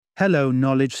Hello,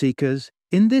 knowledge seekers.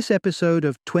 In this episode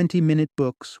of 20-Minute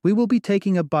Books, we will be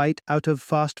taking a bite out of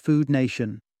Fast Food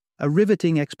Nation, a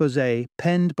riveting exposé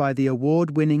penned by the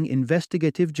award-winning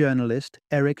investigative journalist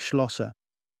Eric Schlosser.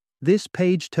 This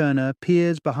page-turner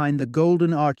peers behind the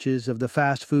golden arches of the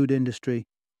fast food industry,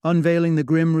 unveiling the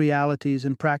grim realities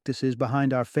and practices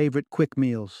behind our favorite quick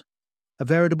meals. A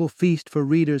veritable feast for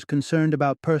readers concerned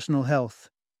about personal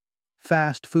health.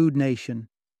 Fast Food Nation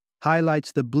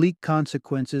highlights the bleak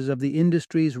consequences of the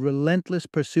industry's relentless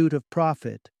pursuit of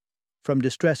profit, from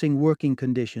distressing working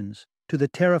conditions to the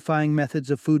terrifying methods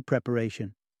of food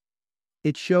preparation.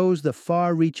 It shows the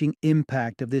far-reaching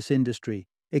impact of this industry,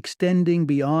 extending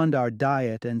beyond our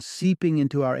diet and seeping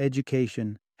into our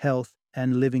education, health,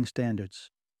 and living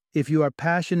standards. If you are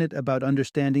passionate about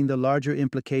understanding the larger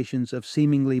implications of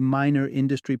seemingly minor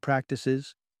industry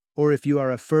practices, or if you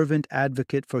are a fervent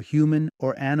advocate for human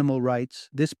or animal rights,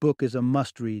 this book is a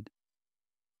must-read.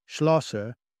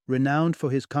 Schlosser, renowned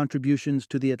for his contributions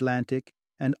to The Atlantic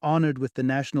and honored with the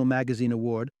National Magazine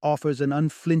Award, offers an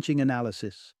unflinching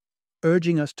analysis,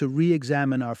 urging us to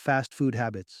re-examine our fast food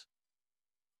habits.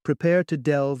 Prepare to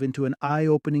delve into an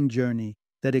eye-opening journey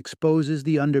that exposes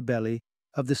the underbelly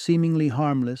of the seemingly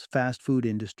harmless fast food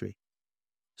industry.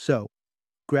 So,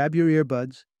 grab your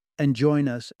earbuds and join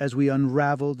us as we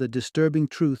unravel the disturbing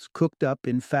truths cooked up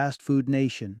in Fast Food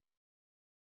Nation.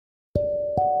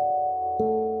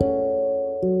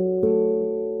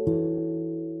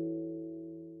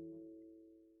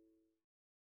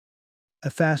 A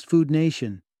Fast Food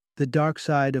Nation, the dark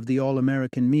side of the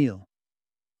all-American meal.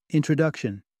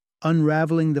 Introduction: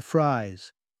 unraveling the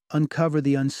fries. Uncover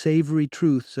the unsavory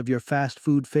truths of your fast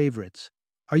food favorites.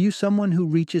 Are you someone who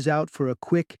reaches out for a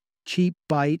quick, cheap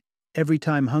bite every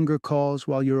time hunger calls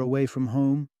while you're away from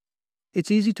home? It's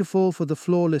easy to fall for the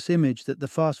flawless image that the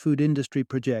fast food industry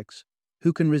projects.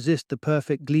 Who can resist the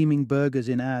perfect gleaming burgers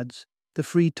in ads, the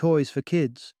free toys for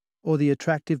kids, or the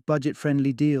attractive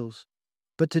budget-friendly deals?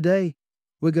 But today,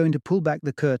 we're going to pull back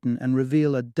the curtain and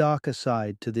reveal a darker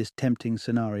side to this tempting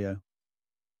scenario.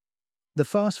 The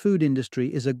fast food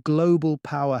industry is a global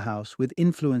powerhouse with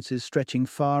influences stretching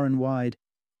far and wide,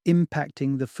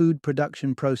 impacting the food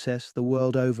production process the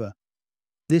world over.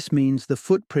 This means the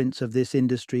footprints of this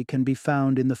industry can be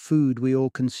found in the food we all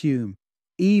consume,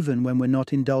 even when we're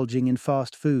not indulging in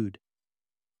fast food.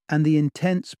 And the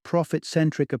intense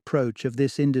profit-centric approach of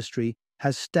this industry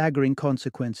has staggering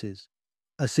consequences.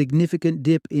 A significant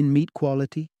dip in meat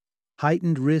quality,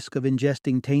 heightened risk of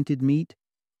ingesting tainted meat,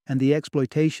 and the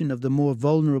exploitation of the more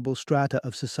vulnerable strata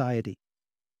of society.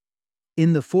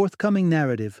 In the forthcoming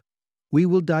narrative, we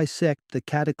will dissect the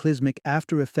cataclysmic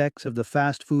after-effects of the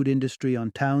fast food industry on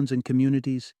towns and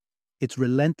communities, its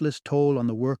relentless toll on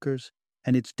the workers,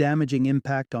 and its damaging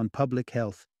impact on public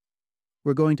health.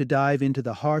 We're going to dive into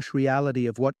the harsh reality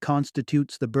of what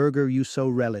constitutes the burger you so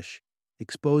relish,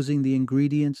 exposing the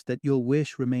ingredients that you'll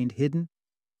wish remained hidden.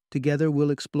 Together, we'll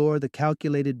explore the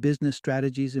calculated business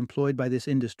strategies employed by this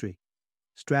industry,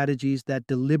 strategies that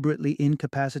deliberately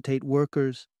incapacitate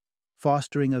workers,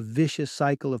 fostering a vicious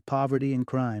cycle of poverty and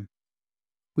crime.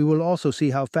 We will also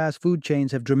see how fast food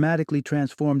chains have dramatically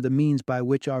transformed the means by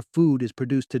which our food is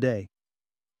produced today,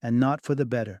 and not for the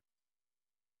better.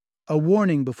 A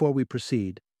warning before we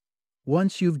proceed.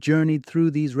 Once you've journeyed through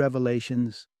these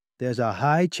revelations, there's a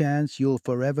high chance you'll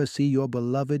forever see your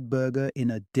beloved burger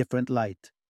in a different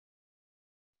light.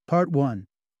 Part 1.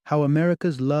 How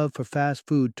America's love for fast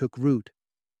food took root.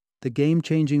 The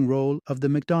game-changing role of the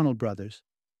McDonald brothers.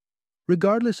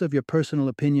 Regardless of your personal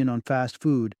opinion on fast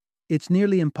food, it's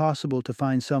nearly impossible to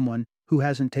find someone who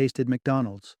hasn't tasted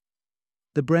McDonald's.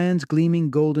 The brand's gleaming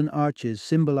golden arches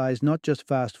symbolize not just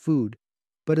fast food,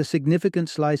 but a significant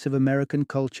slice of American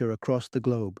culture across the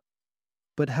globe.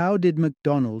 But how did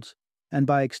McDonald's, and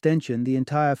by extension the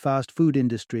entire fast food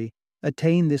industry,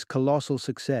 attain this colossal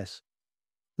success?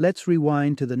 Let's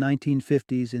rewind to the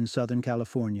 1950s in Southern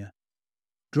California.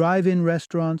 Drive-in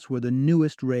restaurants were the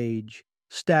newest rage,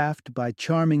 staffed by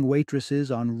charming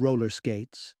waitresses on roller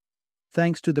skates.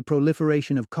 Thanks to the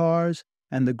proliferation of cars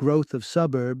and the growth of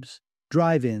suburbs,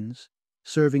 drive-ins,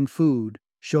 serving food,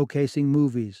 showcasing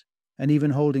movies, and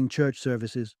even holding church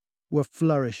services, were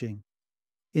flourishing.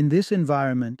 In this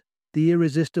environment, the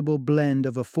irresistible blend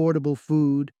of affordable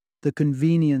food, the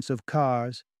convenience of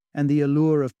cars, and the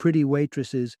allure of pretty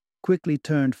waitresses quickly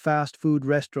turned fast food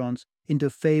restaurants into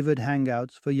favored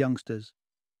hangouts for youngsters.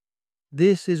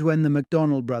 This is when the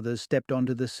McDonald brothers stepped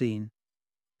onto the scene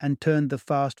and turned the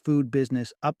fast food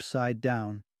business upside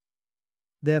down.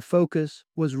 Their focus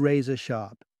was razor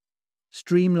sharp: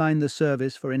 streamline the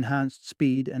service for enhanced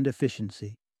speed and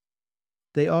efficiency.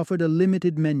 They offered a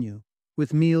limited menu,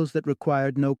 with meals that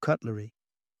required no cutlery.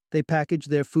 They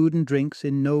packaged their food and drinks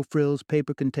in no-frills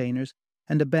paper containers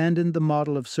and abandoned the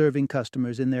model of serving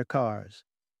customers in their cars.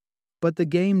 But the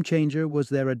game changer was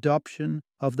their adoption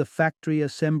of the factory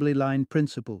assembly line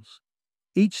principles.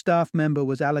 Each staff member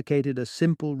was allocated a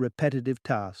simple, repetitive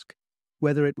task,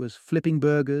 whether it was flipping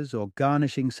burgers or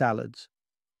garnishing salads,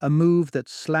 a move that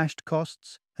slashed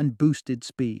costs and boosted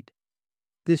speed.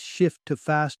 This shift to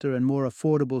faster and more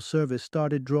affordable service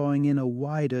started drawing in a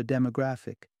wider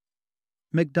demographic.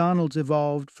 McDonald's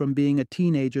evolved from being a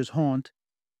teenager's haunt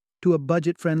to a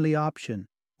budget-friendly option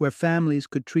where families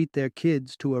could treat their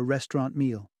kids to a restaurant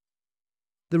meal.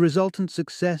 The resultant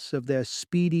success of their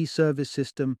speedy service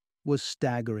system was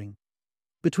staggering.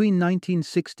 Between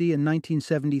 1960 and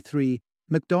 1973,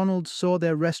 McDonald's saw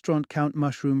their restaurant count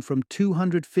mushroom from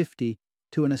 250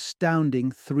 to an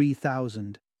astounding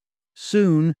 3,000.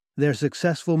 Soon, their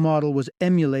successful model was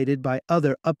emulated by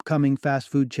other upcoming fast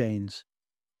food chains.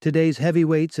 Today's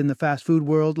heavyweights in the fast food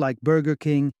world like Burger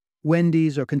King,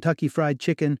 Wendy's, or Kentucky Fried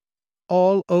Chicken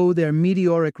all owe their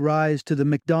meteoric rise to the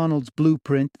McDonald's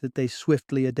blueprint that they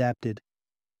swiftly adapted.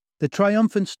 The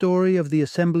triumphant story of the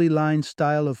assembly line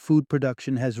style of food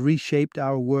production has reshaped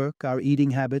our work, our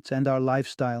eating habits, and our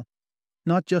lifestyle,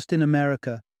 not just in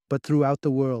America, but throughout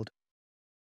the world.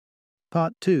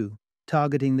 Part 2.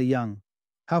 Targeting the young.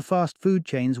 How fast food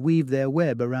chains weave their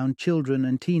web around children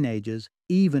and teenagers,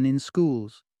 even in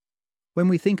schools. When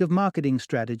we think of marketing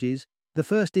strategies, the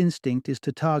first instinct is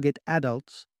to target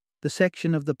adults, the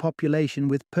section of the population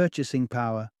with purchasing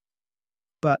power.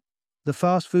 But the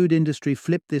fast food industry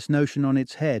flipped this notion on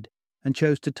its head and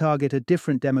chose to target a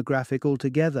different demographic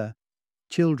altogether: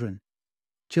 children.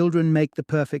 Children make the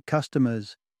perfect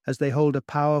customers, as they hold a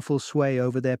powerful sway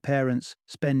over their parents'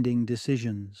 spending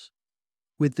decisions.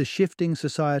 With the shifting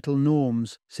societal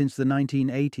norms since the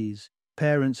 1980s,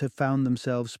 parents have found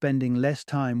themselves spending less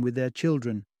time with their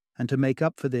children, and to make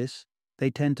up for this, they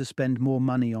tend to spend more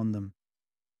money on them.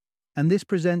 And this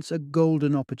presents a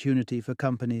golden opportunity for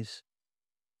companies.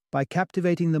 By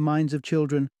captivating the minds of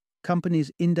children,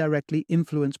 companies indirectly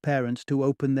influence parents to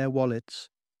open their wallets.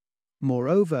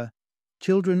 Moreover,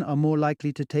 children are more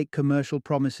likely to take commercial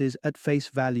promises at face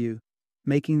value,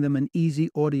 making them an easy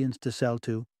audience to sell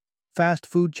to. Fast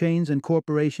food chains and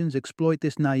corporations exploit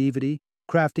this naivety,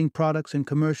 crafting products and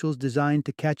commercials designed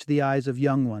to catch the eyes of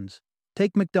young ones.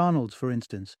 Take McDonald's, for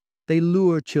instance. They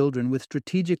lure children with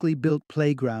strategically built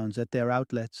playgrounds at their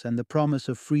outlets and the promise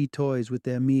of free toys with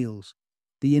their meals,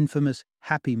 the infamous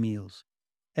Happy Meals.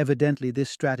 Evidently, this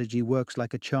strategy works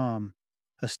like a charm.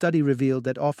 A study revealed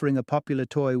that offering a popular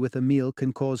toy with a meal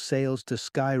can cause sales to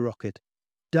skyrocket,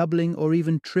 doubling or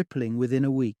even tripling within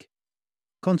a week.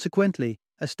 Consequently,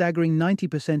 a staggering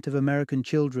 90% of American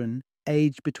children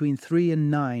aged between 3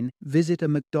 and 9 visit a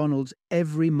McDonald's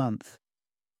every month.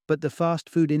 But the fast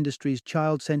food industry's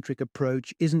child-centric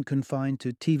approach isn't confined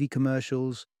to TV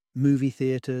commercials, movie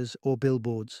theaters, or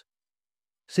billboards.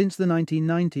 Since the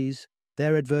 1990s,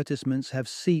 their advertisements have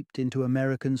seeped into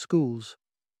American schools.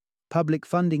 Public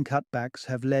funding cutbacks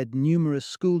have led numerous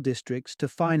school districts to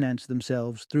finance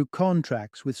themselves through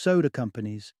contracts with soda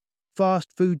companies,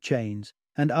 fast food chains,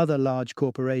 and other large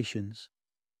corporations.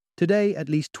 Today, at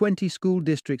least 20 school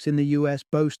districts in the U.S.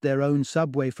 boast their own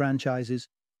Subway franchises,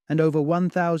 and over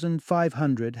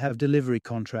 1,500 have delivery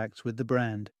contracts with the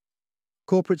brand.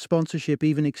 Corporate sponsorship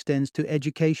even extends to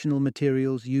educational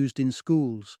materials used in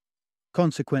schools.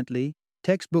 Consequently,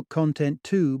 textbook content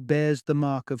too bears the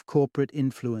mark of corporate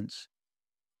influence.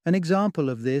 An example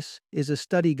of this is a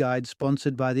study guide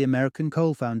sponsored by the American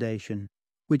Coal Foundation,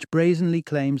 which brazenly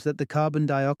claims that the carbon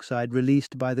dioxide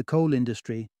released by the coal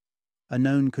industry, a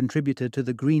known contributor to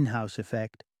the greenhouse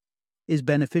effect, is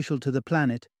beneficial to the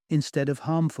planet instead of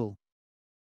harmful.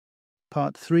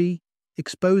 Part 3.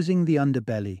 Exposing the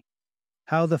underbelly.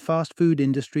 How the fast food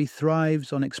industry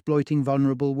thrives on exploiting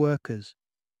vulnerable workers.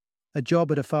 A job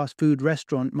at a fast food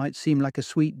restaurant might seem like a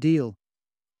sweet deal.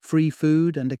 Free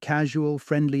food and a casual,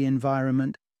 friendly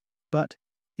environment. But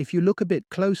if you look a bit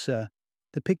closer,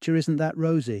 the picture isn't that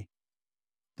rosy.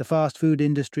 The fast food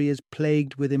industry is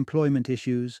plagued with employment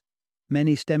issues,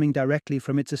 many stemming directly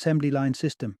from its assembly line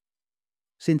system.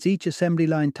 Since each assembly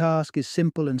line task is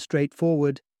simple and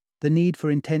straightforward, the need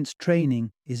for intense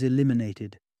training is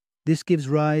eliminated. This gives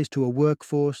rise to a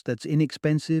workforce that's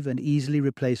inexpensive and easily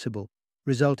replaceable,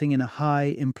 resulting in a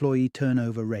high employee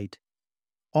turnover rate.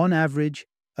 On average,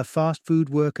 a fast food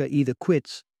worker either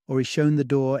quits or is shown the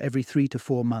door every 3 to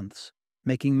 4 months.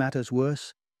 Making matters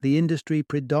worse, the industry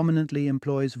predominantly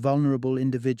employs vulnerable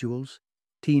individuals,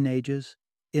 teenagers,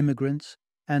 immigrants,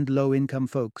 and low-income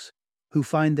folks, who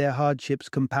find their hardships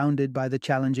compounded by the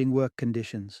challenging work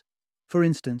conditions. For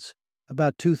instance,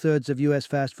 about two-thirds of U.S.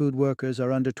 fast food workers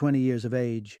are under 20 years of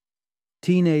age.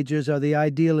 Teenagers are the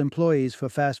ideal employees for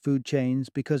fast food chains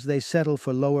because they settle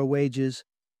for lower wages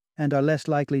and are less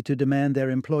likely to demand their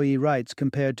employee rights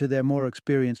compared to their more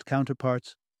experienced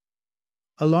counterparts.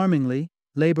 Alarmingly,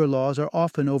 labor laws are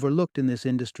often overlooked in this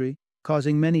industry,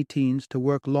 causing many teens to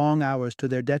work long hours to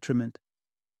their detriment.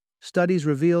 Studies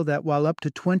reveal that while up to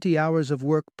 20 hours of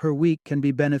work per week can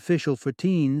be beneficial for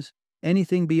teens,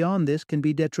 anything beyond this can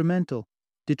be detrimental,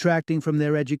 detracting from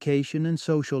their education and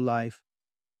social life.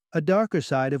 A darker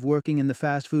side of working in the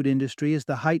fast food industry is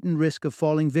the heightened risk of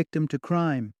falling victim to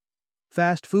crime.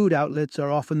 Fast food outlets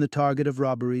are often the target of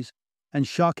robberies, and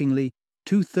shockingly,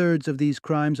 two-thirds of these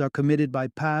crimes are committed by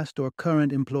past or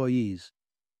current employees.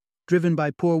 Driven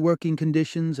by poor working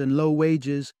conditions and low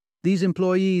wages, these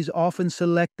employees often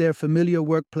select their familiar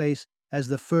workplace as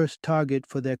the first target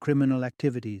for their criminal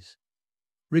activities.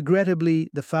 Regrettably,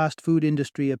 the fast food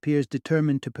industry appears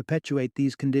determined to perpetuate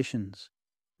these conditions.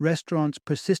 Restaurants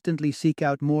persistently seek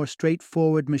out more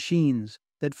straightforward machines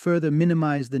that further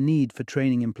minimize the need for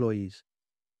training employees.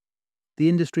 The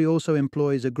industry also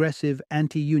employs aggressive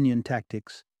anti-union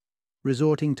tactics,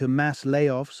 resorting to mass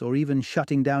layoffs or even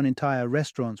shutting down entire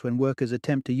restaurants when workers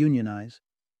attempt to unionize.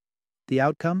 The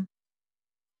outcome?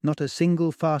 Not a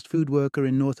single fast food worker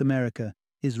in North America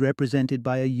is represented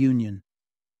by a union.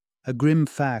 A grim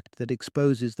fact that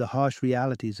exposes the harsh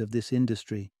realities of this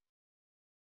industry.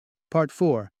 Part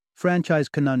 4. Franchise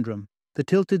Conundrum: the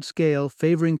tilted scale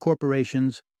favoring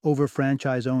corporations over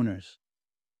franchise owners.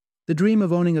 The dream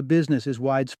of owning a business is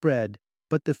widespread,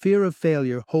 but the fear of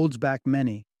failure holds back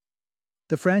many.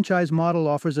 The franchise model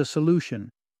offers a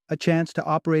solution, a chance to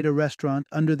operate a restaurant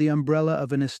under the umbrella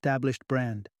of an established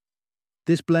brand.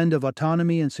 This blend of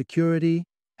autonomy and security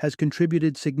has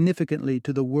contributed significantly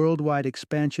to the worldwide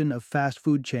expansion of fast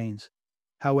food chains.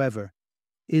 However,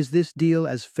 is this deal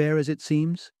as fair as it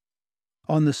seems?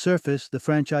 On the surface, the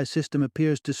franchise system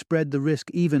appears to spread the risk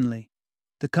evenly.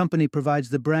 The company provides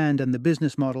the brand and the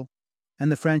business model,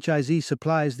 and the franchisee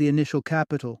supplies the initial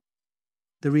capital.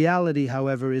 The reality,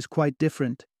 however, is quite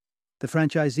different. The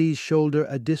franchisees shoulder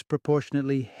a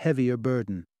disproportionately heavier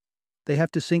burden. They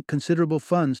have to sink considerable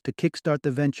funds to kickstart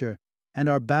the venture and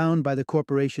are bound by the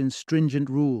corporation's stringent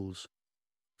rules.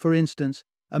 For instance,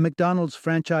 a McDonald's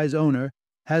franchise owner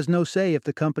has no say if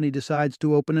the company decides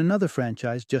to open another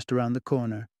franchise just around the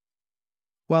corner.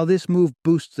 While this move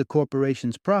boosts the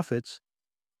corporation's profits,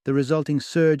 the resulting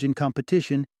surge in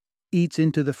competition eats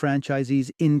into the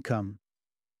franchisee's income.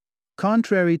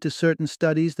 Contrary to certain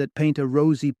studies that paint a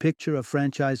rosy picture of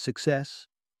franchise success,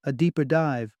 a deeper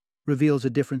dive reveals a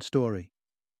different story.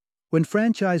 When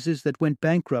franchises that went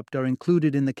bankrupt are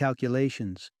included in the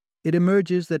calculations, it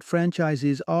emerges that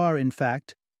franchises are, in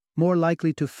fact, more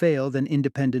likely to fail than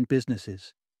independent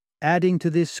businesses. Adding to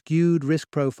this skewed risk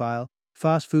profile,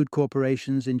 fast food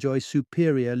corporations enjoy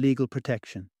superior legal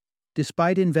protection.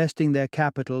 Despite investing their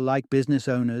capital like business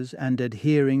owners and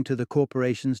adhering to the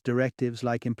corporation's directives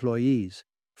like employees,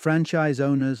 franchise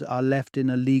owners are left in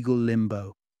a legal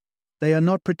limbo. They are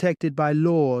not protected by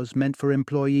laws meant for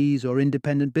employees or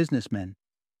independent businessmen.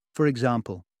 For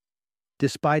example,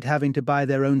 despite having to buy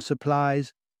their own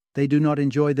supplies, they do not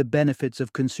enjoy the benefits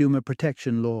of consumer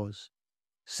protection laws.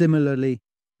 Similarly,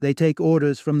 they take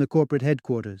orders from the corporate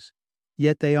headquarters,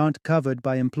 yet they aren't covered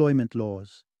by employment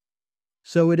laws.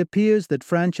 So it appears that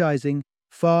franchising,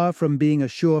 far from being a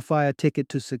surefire ticket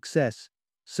to success,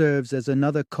 serves as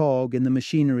another cog in the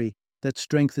machinery that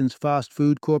strengthens fast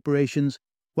food corporations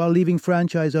while leaving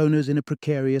franchise owners in a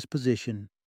precarious position.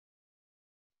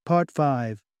 Part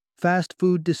 5. Fast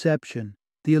food deception: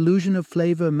 the illusion of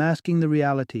flavor masking the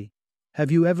reality. Have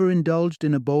you ever indulged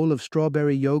in a bowl of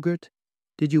strawberry yogurt?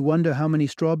 Did you wonder how many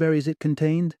strawberries it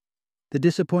contained? The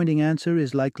disappointing answer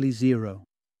is likely 0.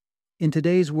 In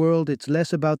today's world, it's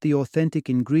less about the authentic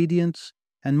ingredients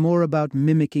and more about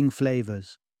mimicking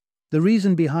flavors. The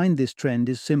reason behind this trend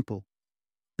is simple.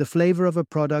 The flavor of a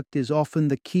product is often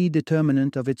the key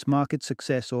determinant of its market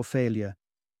success or failure.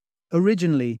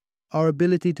 Originally, our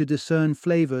ability to discern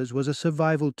flavors was a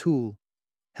survival tool,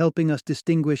 helping us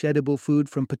distinguish edible food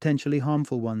from potentially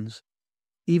harmful ones.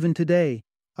 Even today,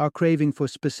 our craving for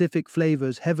specific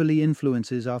flavors heavily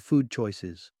influences our food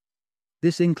choices.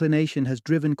 This inclination has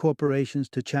driven corporations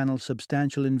to channel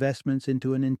substantial investments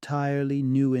into an entirely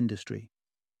new industry: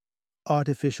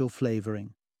 artificial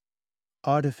flavoring.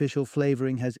 Artificial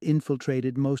flavoring has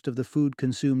infiltrated most of the food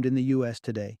consumed in the U.S.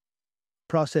 today.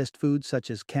 Processed foods such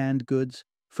as canned goods,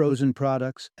 frozen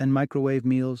products, and microwave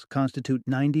meals constitute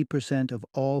 90% of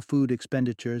all food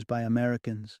expenditures by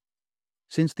Americans.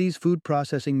 Since these food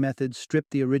processing methods strip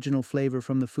the original flavor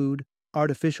from the food,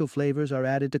 artificial flavors are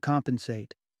added to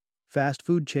compensate. Fast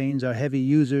food chains are heavy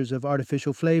users of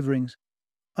artificial flavorings,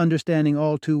 understanding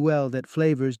all too well that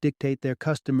flavors dictate their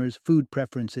customers' food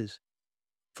preferences.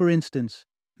 For instance,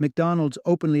 McDonald's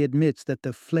openly admits that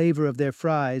the flavor of their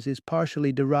fries is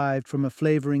partially derived from a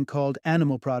flavoring called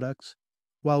animal products,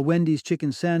 while Wendy's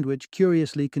chicken sandwich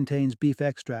curiously contains beef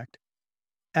extract.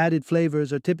 Added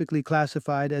flavors are typically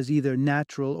classified as either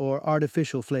natural or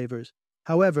artificial flavors.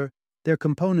 However, their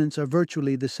components are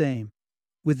virtually the same,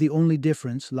 with the only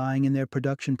difference lying in their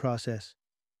production process.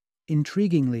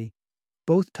 Intriguingly,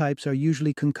 both types are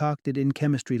usually concocted in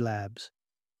chemistry labs.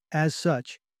 As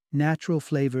such, natural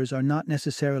flavors are not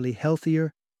necessarily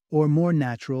healthier or more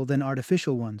natural than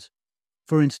artificial ones.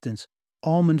 For instance,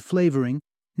 almond flavoring,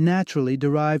 naturally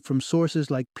derived from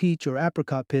sources like peach or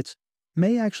apricot pits,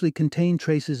 may actually contain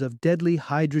traces of deadly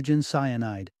hydrogen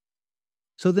cyanide.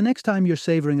 So the next time you're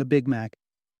savoring a Big Mac,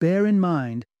 bear in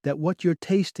mind that what you're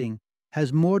tasting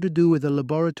has more to do with a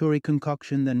laboratory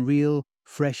concoction than real,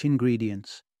 fresh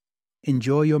ingredients.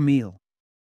 Enjoy your meal.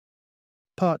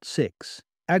 Part 6.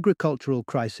 Agricultural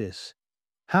Crisis.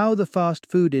 How the fast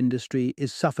food industry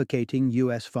is suffocating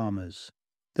U.S. farmers.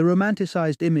 The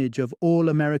romanticized image of all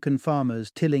American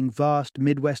farmers tilling vast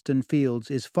Midwestern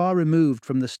fields is far removed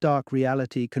from the stark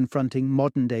reality confronting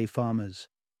modern-day farmers.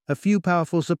 A few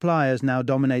powerful suppliers now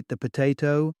dominate the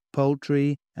potato,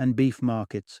 poultry, and beef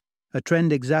markets, a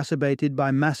trend exacerbated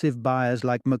by massive buyers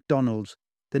like McDonald's,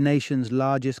 the nation's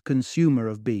largest consumer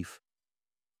of beef.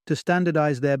 To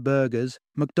standardize their burgers,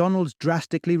 McDonald's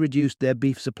drastically reduced their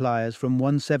beef suppliers from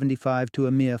 175 to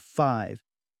a mere 5,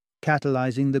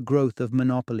 catalyzing the growth of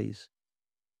monopolies.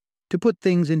 To put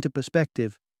things into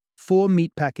perspective, 4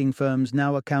 meatpacking firms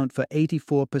now account for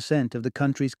 84% of the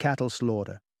country's cattle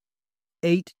slaughter.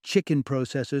 8 chicken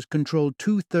processors control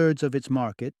 2/3 of its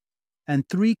market, and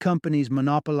 3 companies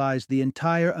monopolize the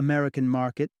entire American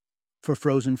market for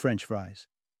frozen French fries.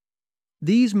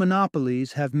 These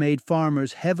monopolies have made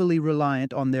farmers heavily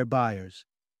reliant on their buyers.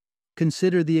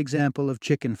 Consider the example of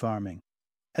chicken farming.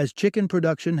 As chicken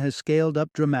production has scaled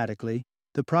up dramatically,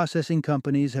 the processing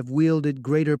companies have wielded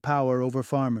greater power over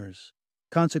farmers.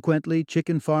 Consequently,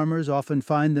 chicken farmers often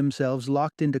find themselves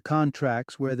locked into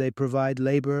contracts where they provide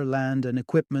labor, land, and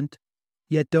equipment,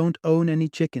 yet don't own any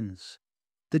chickens.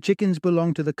 The chickens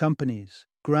belong to the companies,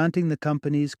 granting the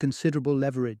companies considerable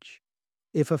leverage.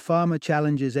 If a farmer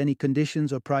challenges any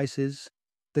conditions or prices,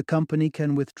 the company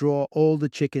can withdraw all the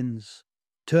chickens,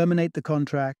 terminate the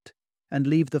contract, and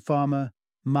leave the farmer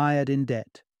mired in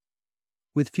debt.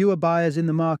 With fewer buyers in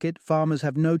the market, farmers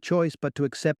have no choice but to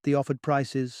accept the offered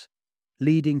prices,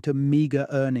 leading to meager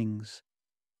earnings.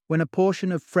 When a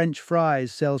portion of French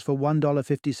fries sells for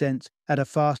 $1.50 at a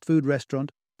fast food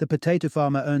restaurant, the potato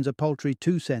farmer earns a paltry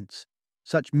 2 cents.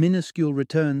 Such minuscule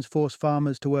returns force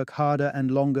farmers to work harder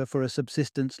and longer for a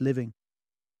subsistence living.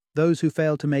 Those who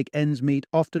fail to make ends meet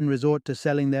often resort to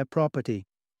selling their property,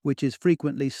 which is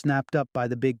frequently snapped up by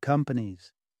the big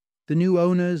companies. The new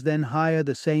owners then hire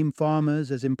the same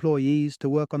farmers as employees to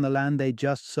work on the land they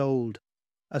just sold.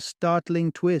 A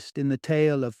startling twist in the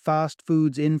tale of fast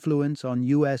food's influence on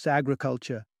U.S.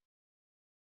 agriculture.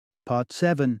 Part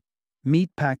 7.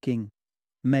 Meatpacking.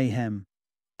 Mayhem.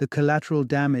 The collateral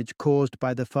damage caused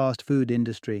by the fast food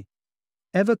industry.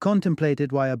 Ever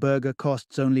contemplated why a burger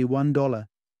costs only $1?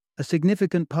 A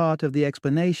significant part of the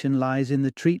explanation lies in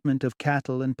the treatment of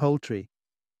cattle and poultry.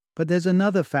 But there's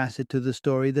another facet to the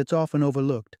story that's often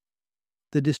overlooked: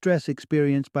 the distress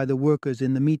experienced by the workers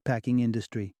in the meatpacking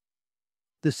industry.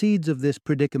 The seeds of this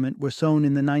predicament were sown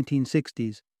in the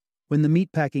 1960s, when the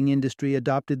meatpacking industry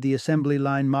adopted the assembly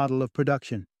line model of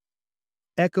production.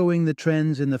 Echoing the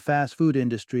trends in the fast food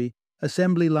industry,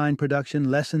 assembly line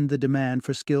production lessened the demand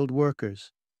for skilled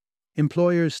workers.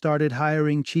 Employers started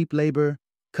hiring cheap labor,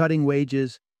 cutting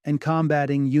wages, and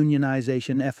combating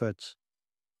unionization efforts.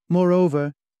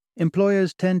 Moreover,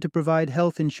 employers tend to provide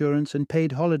health insurance and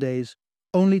paid holidays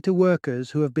only to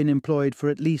workers who have been employed for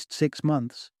at least 6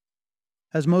 months.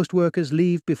 As most workers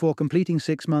leave before completing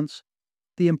 6 months,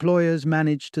 the employers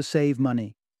manage to save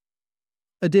money.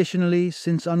 Additionally,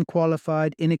 since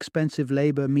unqualified, inexpensive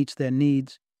labor meets their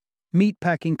needs,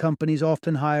 meatpacking companies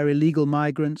often hire illegal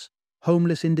migrants,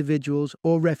 homeless individuals,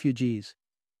 or refugees.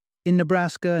 In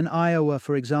Nebraska and Iowa,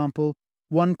 for example,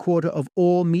 1/4 of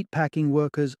all meatpacking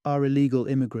workers are illegal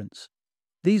immigrants.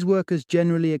 These workers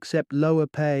generally accept lower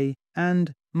pay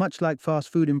and, much like fast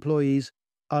food employees,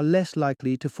 are less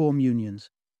likely to form unions.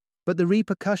 But the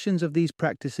repercussions of these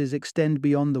practices extend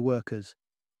beyond the workers.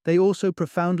 They also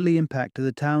profoundly impact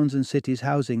the towns and cities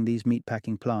housing these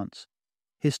meatpacking plants.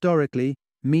 Historically,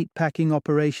 meatpacking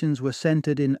operations were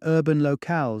centered in urban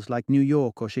locales like New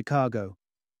York or Chicago.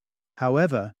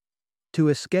 However, to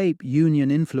escape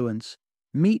union influence,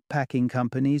 meatpacking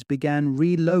companies began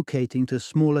relocating to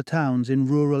smaller towns in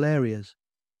rural areas.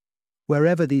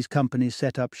 Wherever these companies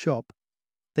set up shop,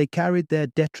 they carried their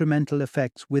detrimental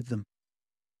effects with them.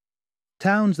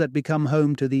 Towns that become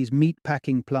home to these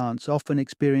meatpacking plants often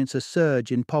experience a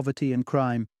surge in poverty and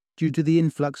crime due to the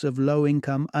influx of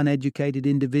low-income, uneducated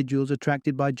individuals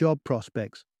attracted by job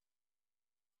prospects.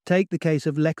 Take the case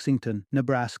of Lexington,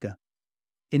 Nebraska.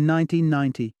 In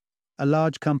 1990, a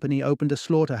large company opened a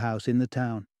slaughterhouse in the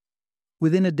town.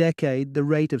 Within a decade, the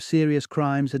rate of serious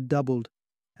crimes had doubled,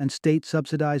 and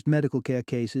state-subsidized medical care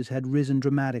cases had risen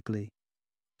dramatically.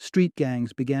 Street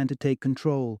gangs began to take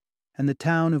control, and the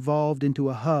town evolved into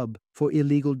a hub for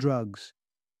illegal drugs.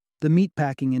 The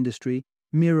meatpacking industry,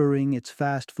 mirroring its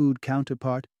fast food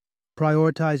counterpart,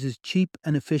 prioritizes cheap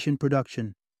and efficient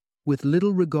production, with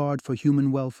little regard for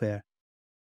human welfare.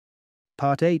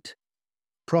 Part 8.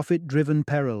 Profit-driven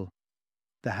peril.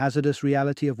 The hazardous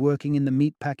reality of working in the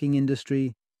meatpacking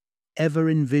industry. Ever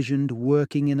envisioned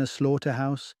working in a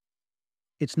slaughterhouse?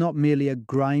 It's not merely a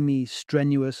grimy,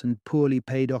 strenuous, and poorly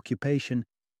paid occupation.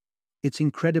 It's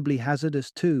incredibly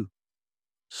hazardous too.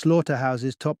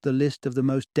 Slaughterhouses top the list of the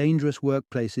most dangerous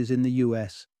workplaces in the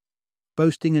US,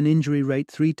 boasting an injury rate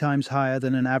 3 times higher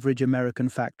than an average American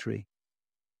factory.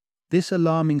 This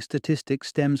alarming statistic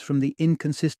stems from the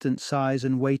inconsistent size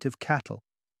and weight of cattle,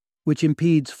 which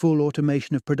impedes full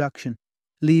automation of production,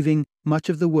 leaving much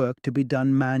of the work to be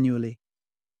done manually.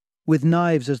 With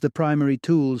knives as the primary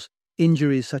tools,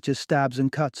 injuries such as stabs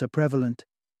and cuts are prevalent.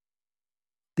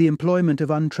 The employment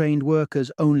of untrained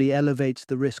workers only elevates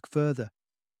the risk further.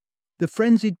 The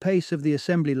frenzied pace of the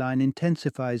assembly line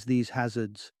intensifies these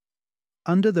hazards.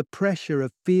 Under the pressure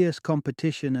of fierce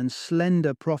competition and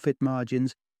slender profit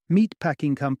margins,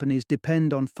 meatpacking companies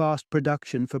depend on fast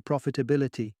production for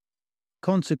profitability.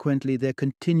 Consequently, they're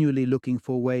continually looking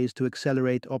for ways to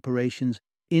accelerate operations,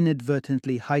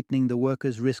 inadvertently heightening the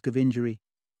workers' risk of injury.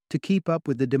 To keep up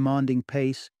with the demanding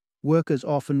pace, workers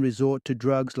often resort to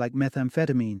drugs like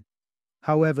methamphetamine.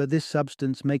 However, this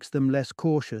substance makes them less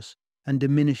cautious and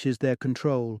diminishes their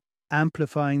control,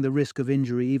 amplifying the risk of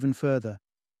injury even further.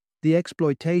 The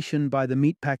exploitation by the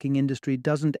meatpacking industry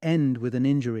doesn't end with an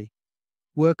injury.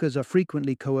 Workers are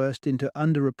frequently coerced into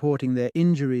underreporting their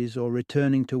injuries or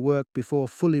returning to work before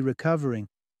fully recovering,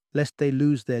 lest they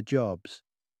lose their jobs.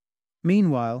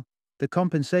 Meanwhile, the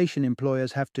compensation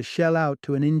employers have to shell out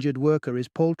to an injured worker is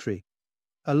paltry.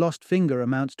 A lost finger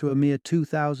amounts to a mere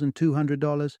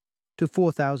 $2,200 to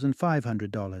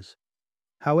 $4,500.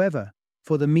 However,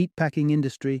 for the meatpacking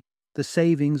industry, the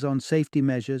savings on safety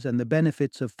measures and the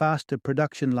benefits of faster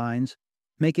production lines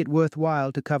make it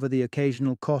worthwhile to cover the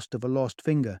occasional cost of a lost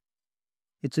finger.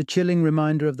 It's a chilling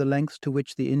reminder of the lengths to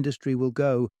which the industry will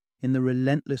go in the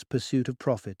relentless pursuit of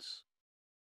profits.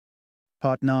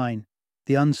 Part 9.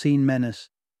 The Unseen Menace.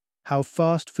 How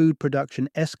fast food production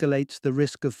escalates the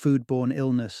risk of foodborne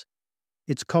illness.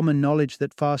 It's common knowledge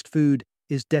that fast food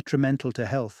is detrimental to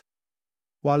health.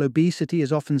 While obesity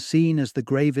is often seen as the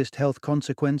gravest health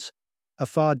consequence, a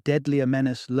far deadlier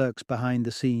menace lurks behind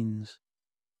the scenes.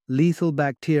 Lethal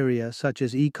bacteria such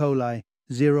as E. coli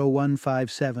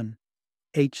 0157,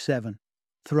 H7,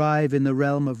 thrive in the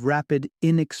realm of rapid,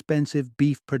 inexpensive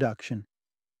beef production.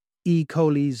 E.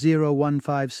 coli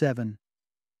 0157,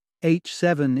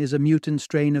 H7 is a mutant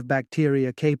strain of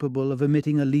bacteria capable of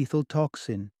emitting a lethal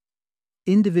toxin.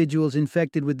 Individuals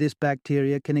infected with this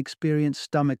bacteria can experience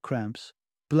stomach cramps,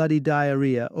 bloody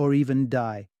diarrhea, or even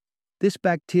die. This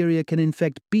bacteria can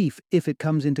infect beef if it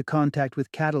comes into contact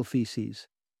with cattle feces.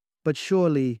 But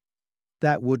surely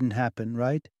that wouldn't happen,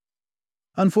 right?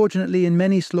 Unfortunately, in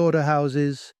many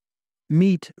slaughterhouses,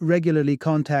 meat regularly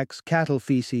contacts cattle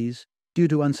feces due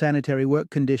to unsanitary work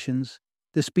conditions,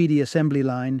 the speedy assembly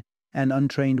line, and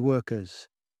untrained workers.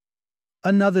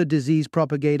 Another disease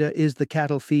propagator is the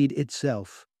cattle feed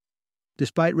itself.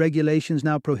 Despite regulations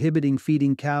now prohibiting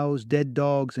feeding cows, dead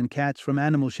dogs, and cats from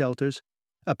animal shelters,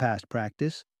 a past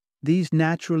practice, these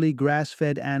naturally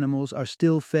grass-fed animals are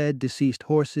still fed deceased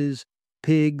horses,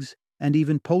 pigs, and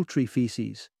even poultry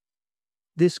feces.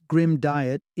 This grim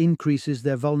diet increases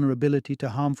their vulnerability to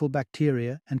harmful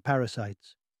bacteria and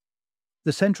parasites.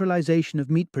 The centralization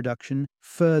of meat production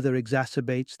further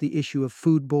exacerbates the issue of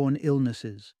foodborne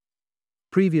illnesses.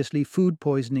 Previously, food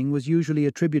poisoning was usually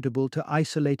attributable to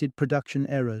isolated production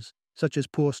errors, such as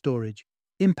poor storage,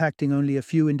 impacting only a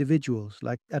few individuals,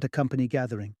 like at a company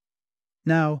gathering.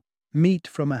 Now, meat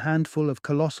from a handful of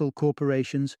colossal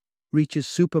corporations reaches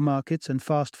supermarkets and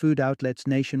fast food outlets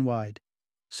nationwide,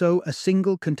 So, a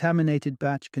single contaminated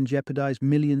batch can jeopardize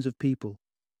millions of people.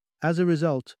 As a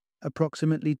result,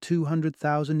 approximately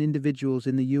 200,000 individuals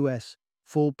in the US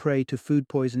fall prey to food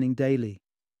poisoning daily.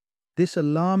 This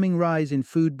alarming rise in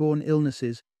foodborne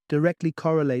illnesses directly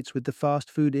correlates with the fast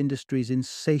food industry's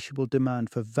insatiable demand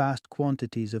for vast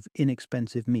quantities of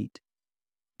inexpensive meat.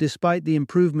 Despite the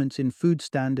improvements in food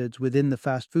standards within the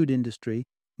fast food industry,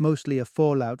 mostly a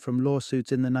fallout from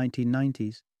lawsuits in the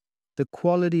 1990s, the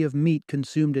quality of meat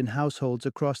consumed in households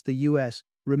across the US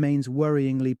remains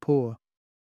worryingly poor.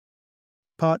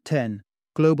 Part 10.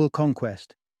 Global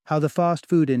Conquest: How the Fast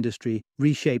Food Industry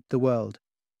Reshaped the World.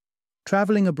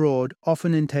 Traveling abroad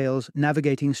often entails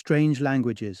navigating strange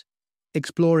languages,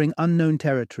 exploring unknown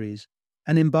territories,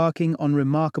 and embarking on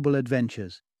remarkable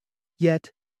adventures.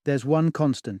 Yet, there's one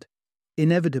constant.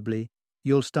 Inevitably,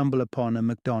 you'll stumble upon a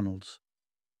McDonald's.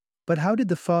 But how did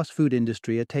the fast food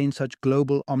industry attain such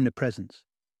global omnipresence?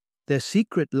 Their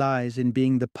secret lies in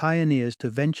being the pioneers to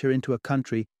venture into a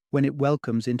country when it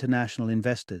welcomes international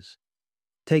investors.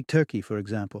 Take Turkey, for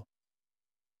example.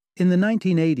 In the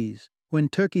 1980s, when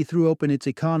Turkey threw open its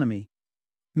economy,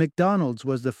 McDonald's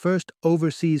was the first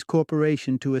overseas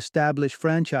corporation to establish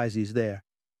franchises there.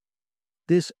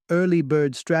 This early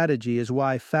bird strategy is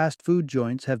why fast food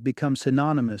joints have become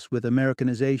synonymous with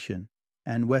Americanization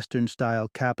and Western-style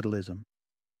capitalism,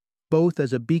 both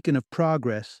as a beacon of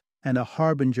progress and a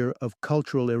harbinger of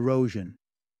cultural erosion.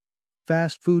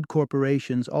 Fast food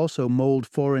corporations also mold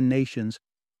foreign nations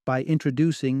by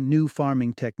introducing new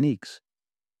farming techniques.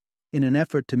 In an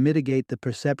effort to mitigate the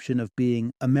perception of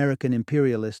being American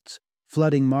imperialists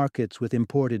flooding markets with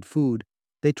imported food,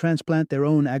 they transplant their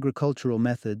own agricultural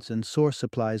methods and source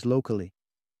supplies locally.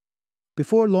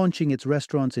 Before launching its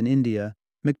restaurants in India,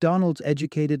 McDonald's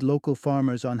educated local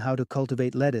farmers on how to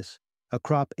cultivate lettuce, a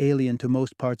crop alien to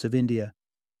most parts of India,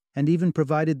 and even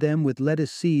provided them with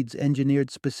lettuce seeds engineered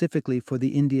specifically for the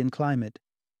Indian climate.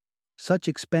 Such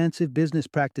expansive business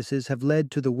practices have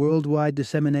led to the worldwide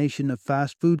dissemination of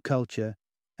fast food culture,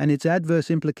 and its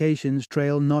adverse implications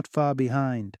trail not far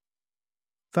behind.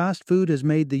 Fast food has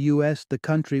made the U.S. the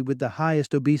country with the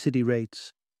highest obesity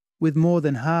rates, with more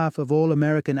than half of all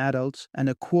American adults and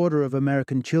a quarter of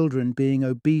American children being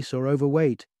obese or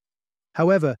overweight.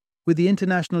 However, with the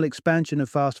international expansion of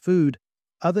fast food,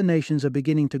 other nations are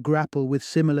beginning to grapple with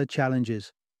similar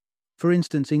challenges. For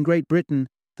instance, in Great Britain,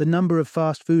 the number of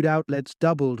fast food outlets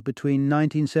doubled between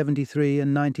 1973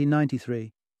 and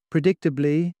 1993.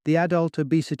 Predictably, the adult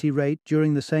obesity rate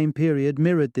during the same period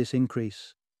mirrored this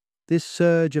increase. This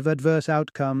surge of adverse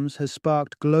outcomes has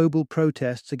sparked global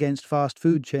protests against fast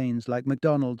food chains like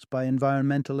McDonald's by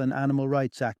environmental and animal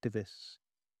rights activists.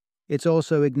 It's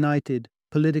also ignited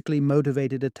politically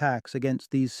motivated attacks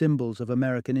against these symbols of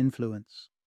American influence.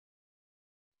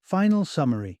 Final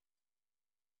summary.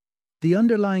 The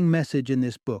underlying message in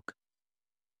this book: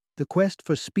 the quest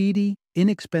for speedy,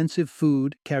 inexpensive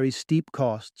food carries steep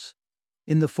costs,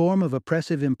 in the form of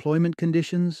oppressive employment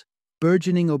conditions,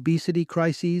 burgeoning obesity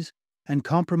crises, and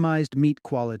compromised meat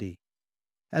quality.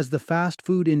 As the fast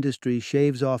food industry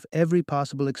shaves off every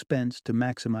possible expense to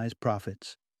maximize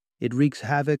profits, it wreaks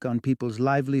havoc on people's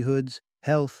livelihoods,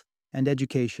 health, and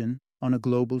education on a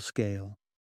global scale.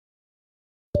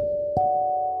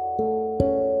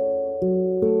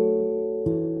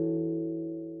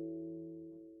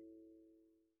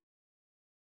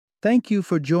 Thank you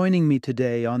for joining me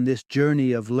today on this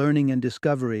journey of learning and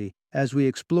discovery as we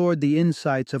explored the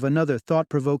insights of another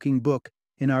thought-provoking book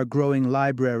in our growing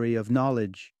library of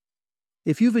knowledge.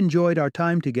 If you've enjoyed our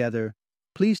time together,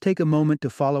 please take a moment to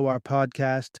follow our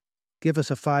podcast, give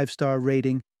us a 5-star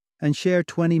rating, and share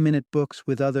 20-minute books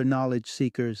with other knowledge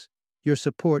seekers. Your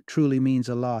support truly means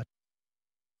a lot.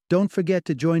 Don't forget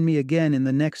to join me again in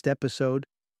the next episode,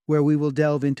 where we will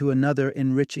delve into another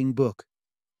enriching book.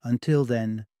 Until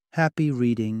then, happy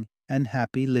reading and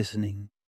happy listening.